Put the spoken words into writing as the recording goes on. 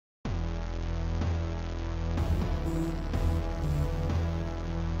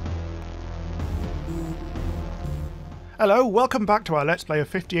Hello, welcome back to our Let's Play of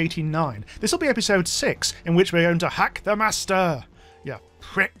 5089. This will be episode 6, in which we're going to hack the Master. Yeah,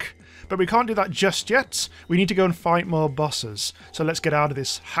 prick. But we can't do that just yet. We need to go and fight more bosses. So let's get out of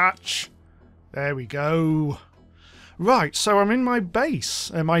this hatch. There we go. Right, so I'm in my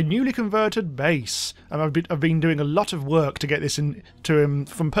base, my newly converted base. And I've been doing a lot of work to get this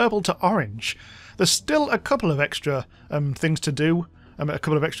from purple to orange. There's still a couple of extra things to do. A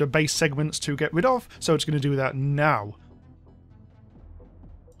couple of extra base segments to get rid of, so it's going to do that now.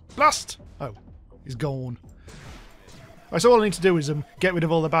 Blast! Oh, he's gone. Right, so all I need to do is get rid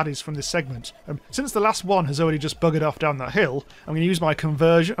of all the baddies from this segment. Since the last one has already just buggered off down that hill, I'm going to use my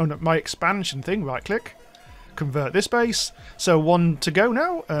my expansion thing, right click, convert this base. So one to go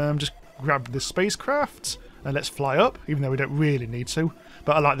now, just grab this spacecraft, and let's fly up, even though we don't really need to,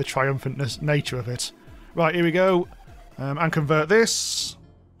 but I like the triumphant nature of it. Right, here we go. And convert this.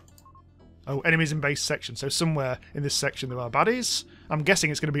 Oh, enemies in base section. So somewhere in this section there are baddies. I'm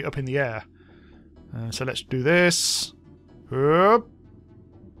guessing it's going to be up in the air. So let's do this.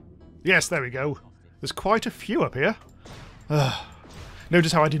 Yes, there we go. There's quite a few up here.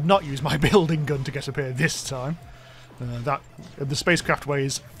 Notice how I did not use my building gun to get up here this time. The spacecraft way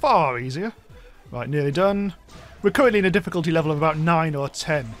is far easier. Right, nearly done. We're currently in a difficulty level of about 9 or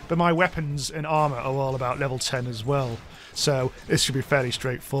 10, but my weapons and armour are all about level 10 as well, so this should be fairly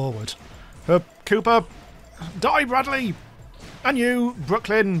straightforward. Cooper! Die, Bradley! And you,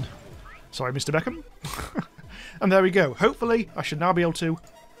 Brooklyn! Sorry, Mr. Beckham. And there we go. Hopefully, I should now be able to...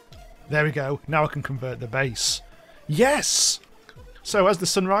 There we go. Now I can convert the base. Yes! So as the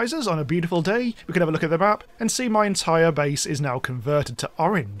sun rises on a beautiful day, we can have a look at the map and see my entire base is now converted to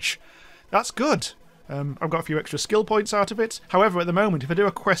orange. That's good. I've got a few extra skill points out of it. However, at the moment, if I do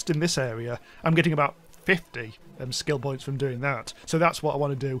a quest in this area, I'm getting about 50 skill points from doing that. So that's what I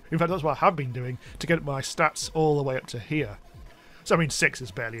want to do. In fact, that's what I have been doing to get my stats all the way up to here. So, I mean, 6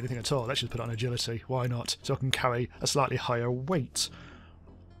 is barely anything at all. Let's just put it on agility. Why not? So I can carry a slightly higher weight.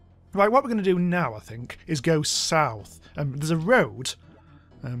 Right, what we're going to do now, I think, is go south. There's a road.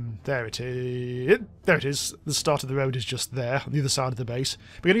 There it is. There it is. The start of the road is just there, on the other side of the base.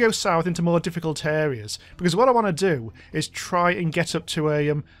 We're going to go south into more difficult areas, because what I want to do is try and get up to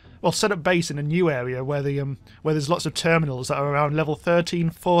a, set up base in a new area where there's lots of terminals that are around level 13,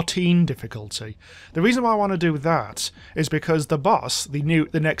 14 difficulty. The reason why I want to do that is because the boss, the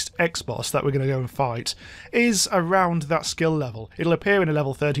next X-boss that we're going to go and fight, is around that skill level. It'll appear in a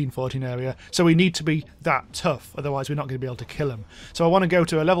level 13, 14 area, so we need to be that tough, otherwise we're not going to be able to kill him. So I want to go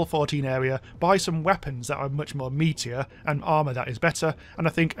to a level 14 area, buy some weapons that are much more meatier, and armour that is better, and I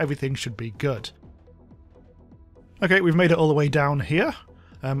think everything should be good. Okay, we've made it all the way down here.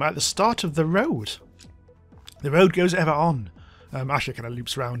 At the start of the road. The road goes ever on. Actually, it kind of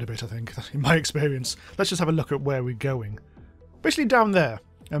loops around a bit, I think, in my experience. Let's just have a look at where we're going. Basically down there.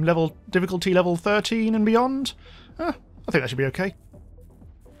 Difficulty level 13 and beyond. I think that should be okay.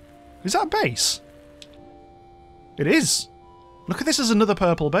 Is that a base? It is. Look at this as another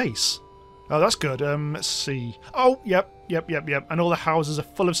purple base. Oh, that's good. Let's see. Oh, yep. And all the houses are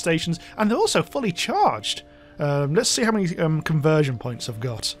full of stations, and they're also fully charged. Let's see how many conversion points I've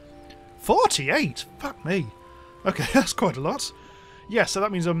got. 48? Fuck me. Okay, that's quite a lot. Yeah, so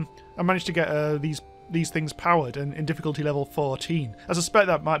that means I managed to get these things powered in difficulty level 14. I suspect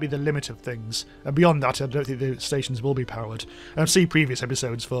that might be the limit of things. Beyond that, I don't think the stations will be powered. See previous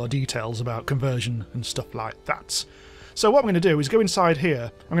episodes for details about conversion and stuff like that. So what I'm going to do is go inside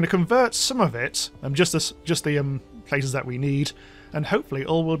here. I'm going to convert some of it, just the places that we need, and hopefully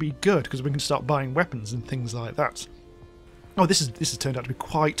all will be good because we can start buying weapons and things like that. Oh, this has turned out to be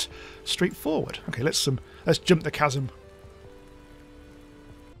quite straightforward. Okay, let's jump the chasm.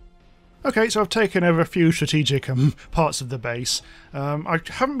 Okay, so I've taken over a few strategic parts of the base. I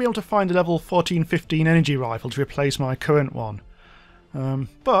haven't been able to find a level 14-15 energy rifle to replace my current one,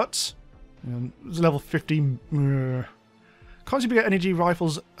 but there's a level 15. Can't seem to get energy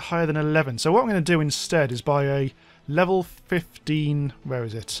rifles higher than 11. So what I'm going to do instead is buy a level 15... Where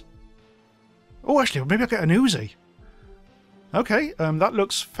is it? Oh, actually, maybe I'll get an Uzi. Okay, that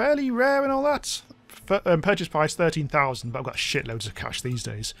looks fairly rare and all that. Purchase price 13,000, but I've got shitloads of cash these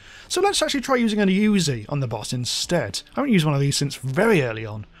days. So let's actually try using a Uzi on the boss instead. I haven't used one of these since very early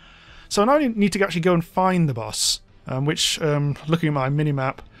on. So now I need to actually go and find the boss, which, looking at my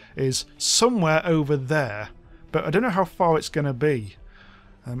mini-map, is somewhere over there. But I don't know how far it's going to be.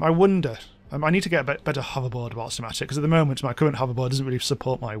 I wonder... I need to get a better hoverboard whilst I'm at it, because at the moment my current hoverboard doesn't really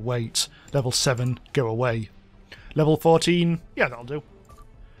support my weight. Level 7, go away. Level 14, yeah, that'll do.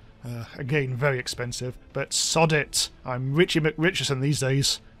 Again, very expensive, but sod it. I'm Richie McRicherson these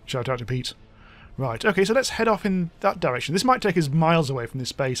days. Shout out to Pete. Right, okay, so let's head off in that direction. This might take us miles away from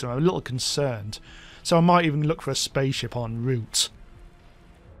this base, and I'm a little concerned. So I might even look for a spaceship en route.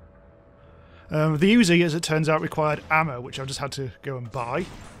 The Uzi, as it turns out, required ammo, which I've just had to go and buy.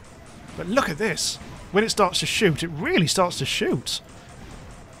 But look at this! When it starts to shoot, it really starts to shoot!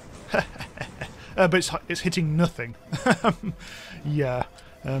 But it's hitting nothing. Yeah,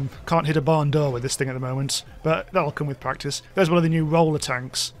 can't hit a barn door with this thing at the moment, but that'll come with practice. There's one of the new roller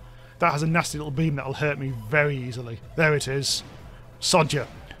tanks. That has a nasty little beam that'll hurt me very easily. There it is. Sod ya.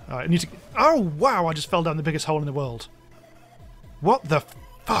 I need to... Oh, wow, I just fell down the biggest hole in the world. What the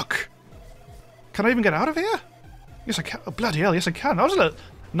fuck? Can I even get out of here? Yes, I can. Oh, bloody hell, yes I can. That was a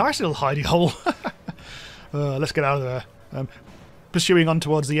nice little hidey hole. Let's get out of there. Pursuing on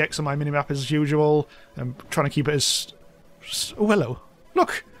towards the X on my minimap as usual. I'm trying to keep it as... Oh, hello.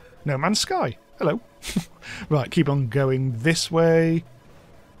 Look! No Man's Sky. Hello. Right, keep on going this way.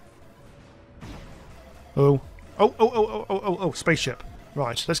 Oh. Oh, spaceship.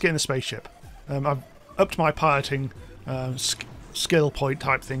 Right, let's get in the spaceship. I've upped my piloting skill point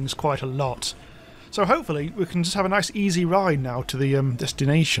type things quite a lot. So hopefully we can just have a nice easy ride now to the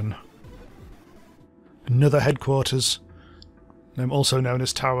destination. Another headquarters. Also known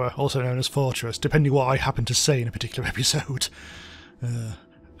as Tower, also known as Fortress, depending what I happen to say in a particular episode.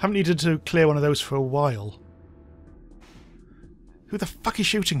 Haven't needed to clear one of those for a while. Who the fuck is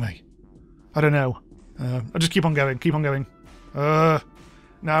shooting me? I don't know. I'll just keep on going, keep on going.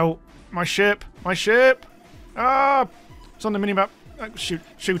 Now, my ship! Ah! It's on the minimap.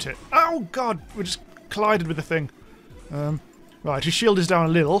 Shoot it. Oh god! We just collided with the thing. Right, his shield is down a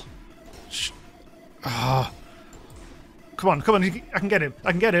little. Come on, I can get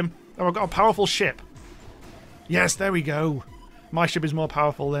him. Oh, I've got a powerful ship. Yes, there we go. My ship is more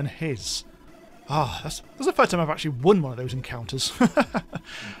powerful than his. That's the first time I've actually won one of those encounters.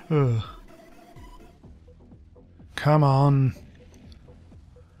 Come on.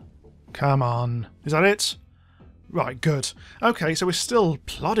 Come on. Is that it? Right, good. Okay, so we're still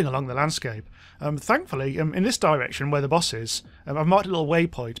plodding along the landscape. Thankfully, in this direction where the boss is, I've marked a little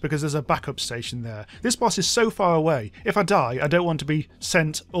waypoint because there's a backup station there. This boss is so far away. If I die, I don't want to be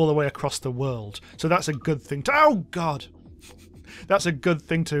sent all the way across the world. So that's a good thing to... Oh, God! That's a good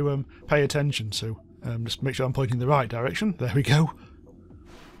thing to pay attention to. Just make sure I'm pointing in the right direction. There we go.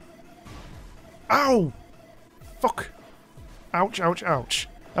 Ow! Fuck! Ouch, ouch, ouch.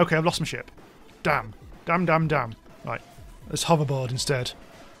 Okay, I've lost my ship. Damn. Damn. Right, let's hoverboard instead.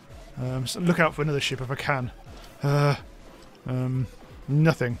 So look out for another ship if I can.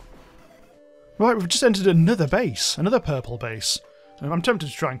 Nothing. Right, we've just entered another base. Another purple base. I'm tempted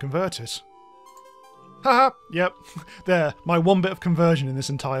to try and convert it. Haha! Yep. There, my one bit of conversion in this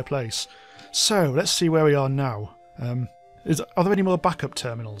entire place. So, let's see where we are now. Are there any more backup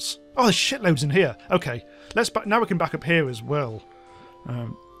terminals? Oh, there's shitloads in here. Okay, now we can back up here as well.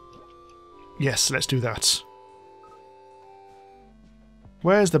 Yes, let's do that.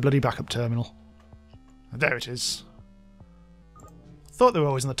 Where's the bloody backup terminal? There it is. Thought they were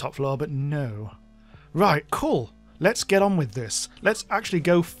always on the top floor, but no. Right, cool. Let's get on with this. Let's actually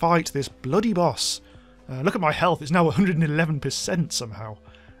go fight this bloody boss. Look at my health. It's now 111% somehow.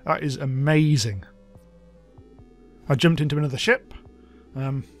 That is amazing. I jumped into another ship.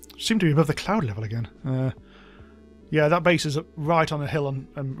 Seemed to be above the cloud level again. Yeah, that base is right on a hill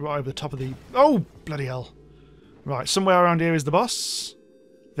and right over the top of the... Oh, bloody hell. Right, somewhere around here is the boss.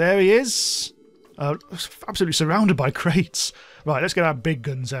 There he is. Absolutely surrounded by crates. Right, let's get our big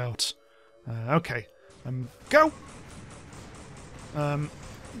guns out. Okay. Go!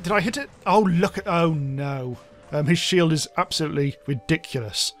 Did I hit it? Oh, look at... Oh, no. His shield is absolutely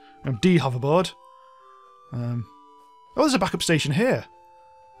ridiculous. De-hoverboard. Oh, there's a backup station here.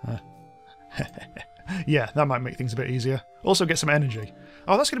 Yeah, that might make things a bit easier. Also get some energy.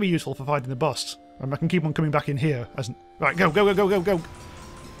 Oh, that's going to be useful for fighting the boss. I can keep on coming back in here. Right, go.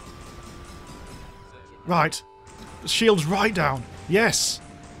 Right. The shield's right down. Yes.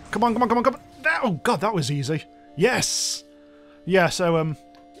 Come on. Oh, God, that was easy. Yes. Yeah, so,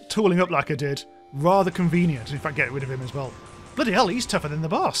 tooling up like I did. Rather convenient. In fact, get rid of him as well. Bloody hell, he's tougher than the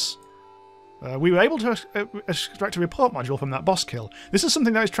boss. We were able to extract a report module from that boss kill. This is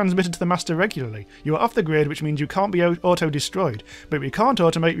something that is transmitted to the Master regularly. You are off the grid, which means you can't be auto-destroyed, but we can't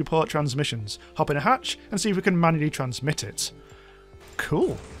automate report transmissions. Hop in a hatch and see if we can manually transmit it.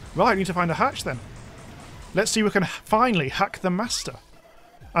 Cool. Right, we need to find a hatch then. Let's see if we can finally hack the Master.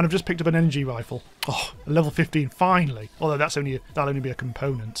 And I've just picked up an energy rifle. Oh, level 15, finally. Although that'll only be a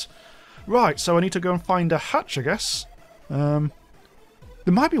component. Right, so I need to go and find a hatch, I guess.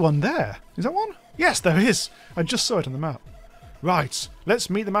 There might be one there. Is that one? Yes, there is. I just saw it on the map. Right,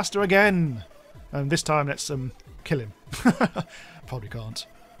 let's meet the Master again. And this time, let's kill him. Probably can't.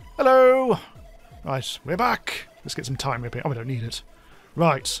 Hello! Right, we're back. Let's get some time ripping. Oh, we don't need it.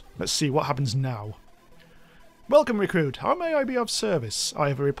 Right, let's see what happens now. Welcome, recruit. How may I be of service? I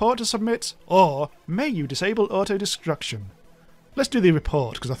have a report to submit, or may you disable auto-destruction? Let's do the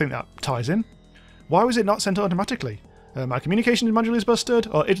report, because I think that ties in. Why was it not sent automatically? My communication module is busted,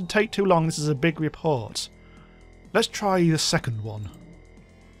 or it'll take too long. This is a big report. Let's try the second one.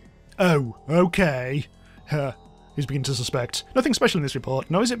 Oh, okay. He's beginning to suspect. Nothing special in this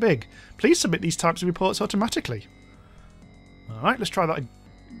report, nor is it big. Please submit these types of reports automatically. Alright, let's try that.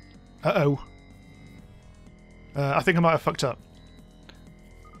 Uh-oh. I think I might have fucked up.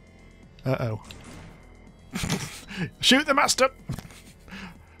 Uh-oh. Shoot the master!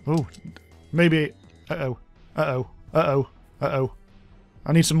 Oh, maybe... Uh-oh. Uh-oh. Uh-oh. Uh-oh.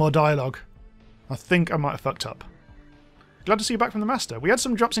 I need some more dialogue. I think I might have fucked up. Glad to see you back from the master. We had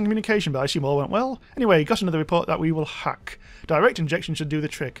some drops in communication, but I assume all went well. Anyway, got another report that we will hack. Direct injection should do the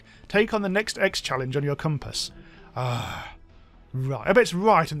trick. Take on the next X challenge on your compass. Ah, right. I bet it's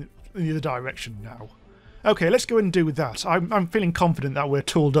right in the other direction now. Okay, let's go and do that. I'm feeling confident that we're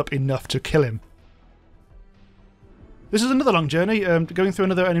tooled up enough to kill him. This is another long journey, going through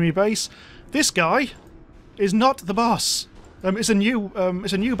another enemy base. This guy is not the boss. It's a new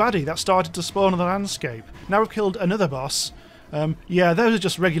baddie that started to spawn on the landscape. Now we've killed another boss. Yeah, those are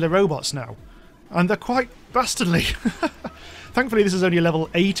just regular robots now, and they're quite bastardly. Thankfully, this is only a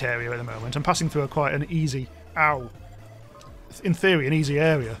level 8 area at the moment. I'm passing through quite an easy, in theory, an easy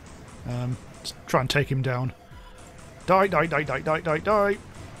area. Let's try and take him down. Die, die, die, die, die, die, die.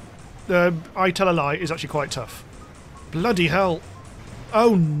 I tell a lie, is actually quite tough. Bloody hell.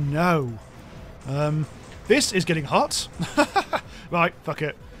 Oh no. This is getting hot. Right, fuck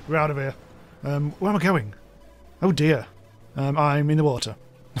it. We're out of here. Where am I going? Oh dear. I'm in the water.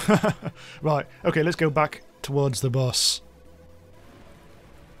 Right, okay, let's go back towards the boss.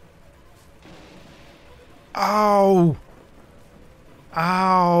 Ow!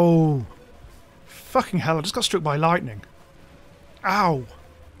 Ow! Fucking hell, I just got struck by lightning. Ow!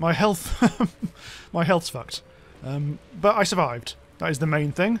 My health... my health's fucked. But I survived. That is the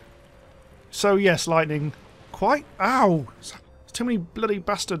main thing. So yes, lightning... Quite... Ow! There's too many bloody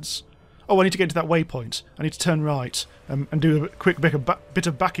bastards. Oh, I need to get to that waypoint. I need to turn right and do a quick bit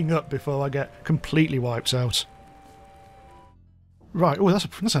of backing up before I get completely wiped out. Right, oh,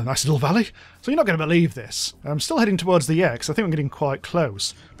 that's a nice little valley. So you're not going to believe this. I'm still heading towards the X. I think I'm getting quite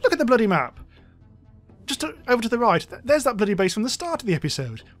close. But look at the bloody map. Just over to the right, there's that bloody base from the start of the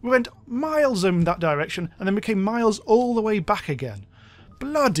episode. We went miles in that direction, and then we came miles all the way back again.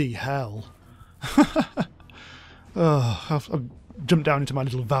 Bloody hell. Oh, I've jumped down into my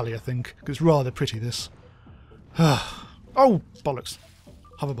little valley, I think, because it's rather pretty, this. Oh, bollocks.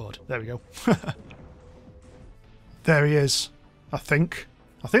 Hoverboard. There we go. There he is. I think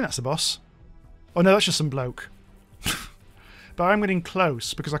that's the boss. Oh no, that's just some bloke. But I'm getting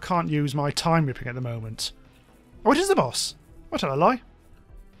close because I can't use my time ripping at the moment. Oh, it is the boss. I tell a lie.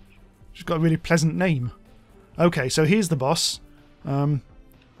 She's got a really pleasant name. Okay, so here's the boss.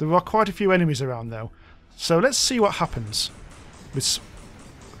 There are quite a few enemies around though. So let's see what happens.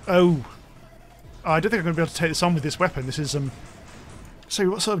 Oh. I don't think I'm going to be able to take this on with this weapon. This is, so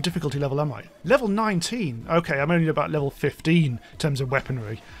what sort of difficulty level am I? Level 19? Okay, I'm only about level 15 in terms of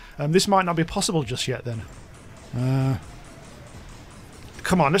weaponry. This might not be possible just yet then.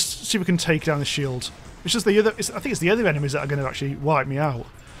 Come on, let's see if we can take down the shield. It's just the other... I think it's the other enemies that are going to actually wipe me out.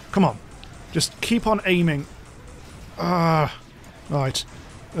 Come on. Just keep on aiming. Right.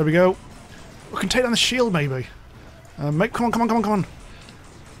 There we go. We can take down the shield, maybe. Come on, come on, come on, come on.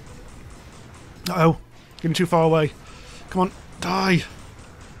 Uh-oh. Getting too far away. Come on. Die.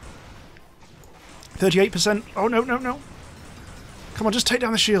 38%. Oh, no, no, no. Come on, just take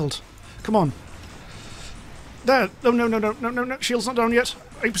down the shield. Come on. There. Oh, no, no, no, no, no, no. Shield's not down yet.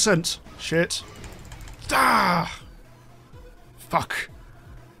 8%. Shit. Ah! Fuck.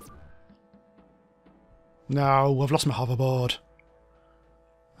 No, I've lost my hoverboard.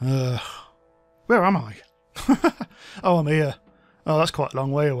 Where am I? Oh, I'm here. Oh, that's quite a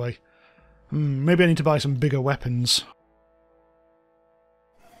long way away. Maybe I need to buy some bigger weapons.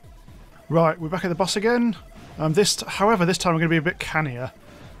 Right, we're back at the boss again. However, this time we're going to be a bit cannier.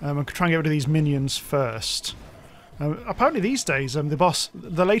 I'm going to try and get rid of these minions first. Apparently these days,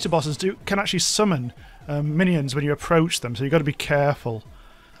 the later bosses can actually summon minions when you approach them, so you've got to be careful.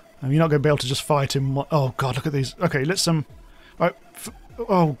 You're not going to be able to just fight him. Oh god, look at these. Okay, let's right.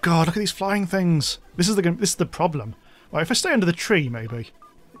 Oh god, look at these flying things. This is the problem. Right, if I stay under the tree, maybe.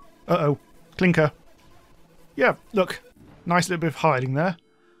 Uh-oh, clinker. Yeah, look, nice little bit of hiding there.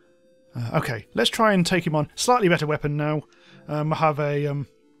 Okay, let's try and take him on. Slightly better weapon now. I have a...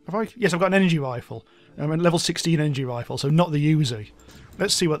 have I? Yes, I've got an energy rifle. A level 16 energy rifle, so not the Uzi.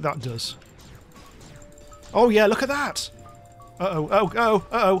 Let's see what that does. Oh yeah, look at that! Uh-oh,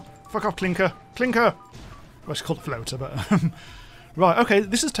 uh-oh. Fuck off, Clinker. Clinker! Well, it's called Floater, but... right, okay,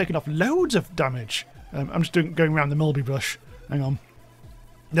 this has taken off loads of damage. I'm just going around the mulberry bush. Hang on.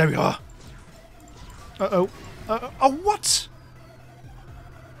 There we are. Uh-oh. Oh, what?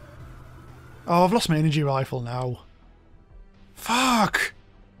 Oh, I've lost my energy rifle now. Fuck!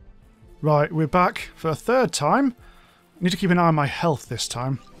 Right, we're back for a third time. Need to keep an eye on my health this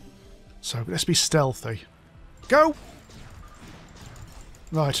time. So, let's be stealthy. Go!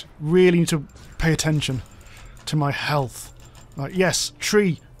 Right, really need to pay attention to my health. Right, yes,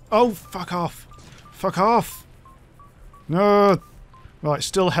 tree. Oh, fuck off. Fuck off. No. Right,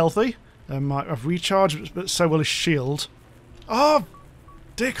 still healthy. I've recharged, but so will his shield. Oh,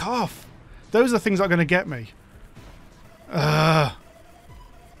 dick off. Those are the things that are going to get me.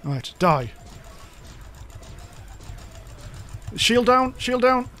 Right, die. Shield down, shield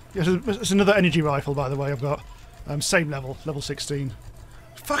down. Yes, it's another energy rifle, by the way, I've got. Same level, level 16.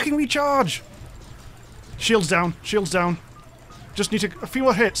 Fucking recharge! Shields down, shields down. Just need a few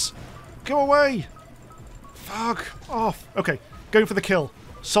more hits. Go away! Fuck off. Okay, going for the kill.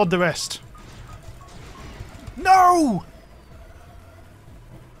 Sod the rest. No!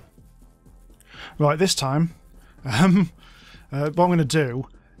 Right, this time, what I'm going to do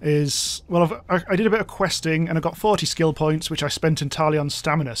is... Well, I did a bit of questing and I got 40 skill points, which I spent entirely on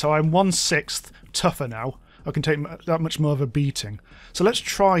stamina. So I'm 1/6 tougher now. I can take that much more of a beating. So let's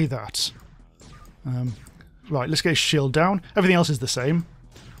try that. Right, let's get his shield down. Everything else is the same.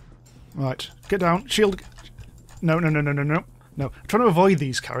 Right, get down. Shield... No. No. I'm trying to avoid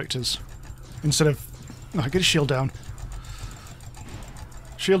these characters. Instead of... No, get his shield down.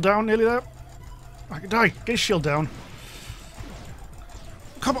 Shield down, nearly there. I can die. Get his shield down.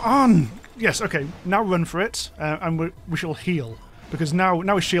 Come on! Yes, okay. Now run for it, and we shall heal. Because now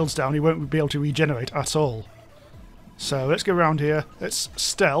his shield's down, he won't be able to regenerate at all. So let's go around here. Let's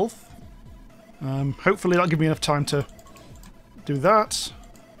stealth. Hopefully that'll give me enough time to do that.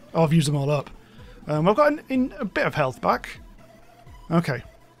 Oh, I've used them all up. I've got a bit of health back. Okay.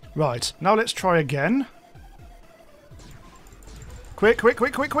 Right. Now let's try again. Quick!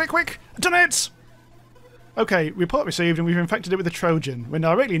 Done it! Okay, report received and we've infected it with a Trojan. When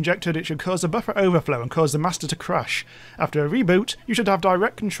directly injected, it should cause a buffer overflow and cause the Master to crash. After a reboot, you should have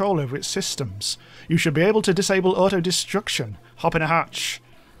direct control over its systems. You should be able to disable auto-destruction. Hop in a hatch.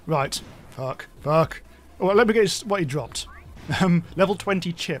 Right. Fuck. Well, let me get what he dropped. Level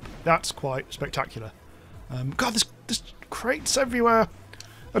 20 chip. That's quite spectacular. God, there's crates everywhere.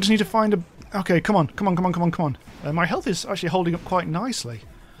 I just need to find a... Okay, come on. My health is actually holding up quite nicely.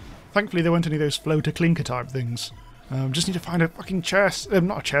 Thankfully there weren't any of those floater clinker type things. Just need to find a fucking chest.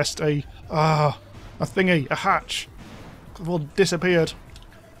 Not a chest, a thingy, a hatch. They've all disappeared.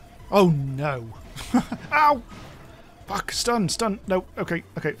 Oh no. Ow! Fuck, stun. No, okay,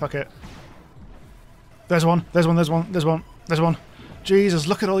 fuck it. There's one. Jesus,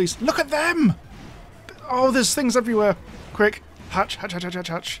 look at all these. Look at them! Oh, there's things everywhere. Quick. Hatch.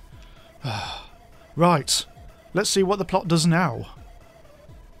 Right. Let's see what the plot does now.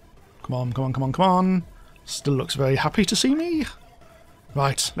 Come on. Still looks very happy to see me.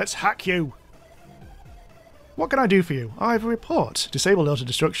 Right, let's hack you. What can I do for you? I have a report. Disabled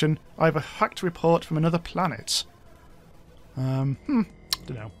auto-destruction. I have a hacked report from another planet. Don't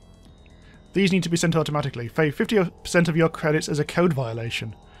know. These need to be sent automatically. Pay 50% of your credits as a code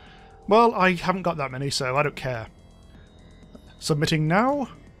violation. Well, I haven't got that many, so I don't care. Submitting now.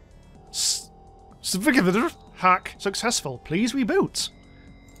 Hack successful. Please reboot.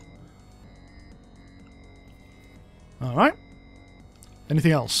 Alright.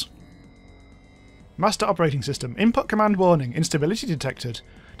 Anything else? Master operating system. Input command warning. Instability detected.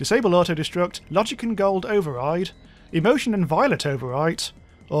 Disable auto-destruct. Logic and gold override. Emotion and violet override.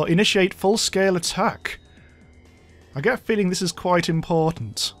 Or initiate full-scale attack. I get a feeling this is quite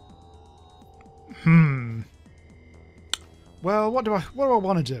important. Well, what do I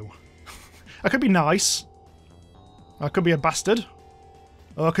want to do? I could be nice. I could be a bastard.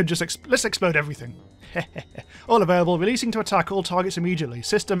 Or I could just let's explode everything. All available. Releasing to attack all targets immediately.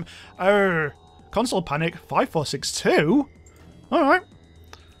 System console panic 5462. Alright.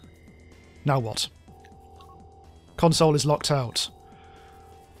 Now what? Console is locked out.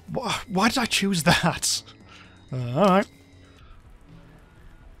 Why did I choose that? Alright.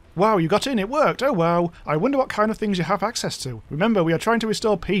 Wow, you got in. It worked. Oh wow. I wonder what kind of things you have access to. Remember, we are trying to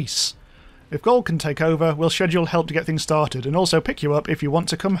restore peace. If gold can take over, we'll schedule help to get things started and also pick you up if you want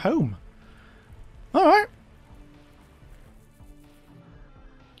to come home. Alright.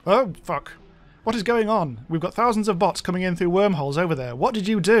 Oh, fuck. What is going on? We've got thousands of bots coming in through wormholes over there. What did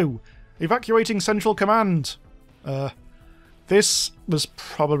you do? Evacuating Central Command. This was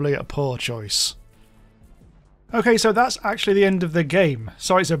probably a poor choice. Okay, so that's actually the end of the game.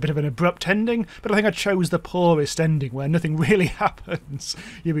 Sorry it's a bit of an abrupt ending, but I think I chose the poorest ending where nothing really happens.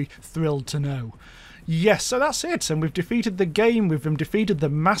 You'd be thrilled to know. Yes, so that's it, and we've defeated the game, we've defeated the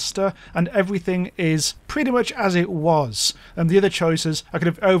Master, and everything is pretty much as it was. And the other choices, I could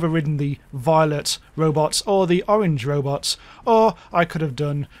have overridden the violet robots or the orange robots, or I could have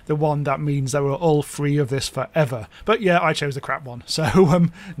done the one that means that we're all free of this forever. But yeah, I chose the crap one, so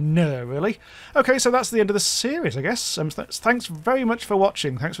no, really. Okay, so that's the end of the series, I guess. Thanks very much for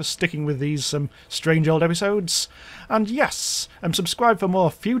watching, thanks for sticking with these strange old episodes. And yes, subscribe for more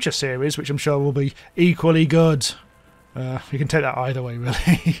future series, which I'm sure will be equally good. You can take that either way,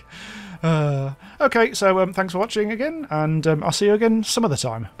 really. Okay, so thanks for watching again, and I'll see you again some other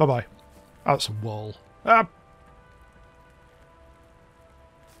time. Bye-bye. Oh, that's a wall.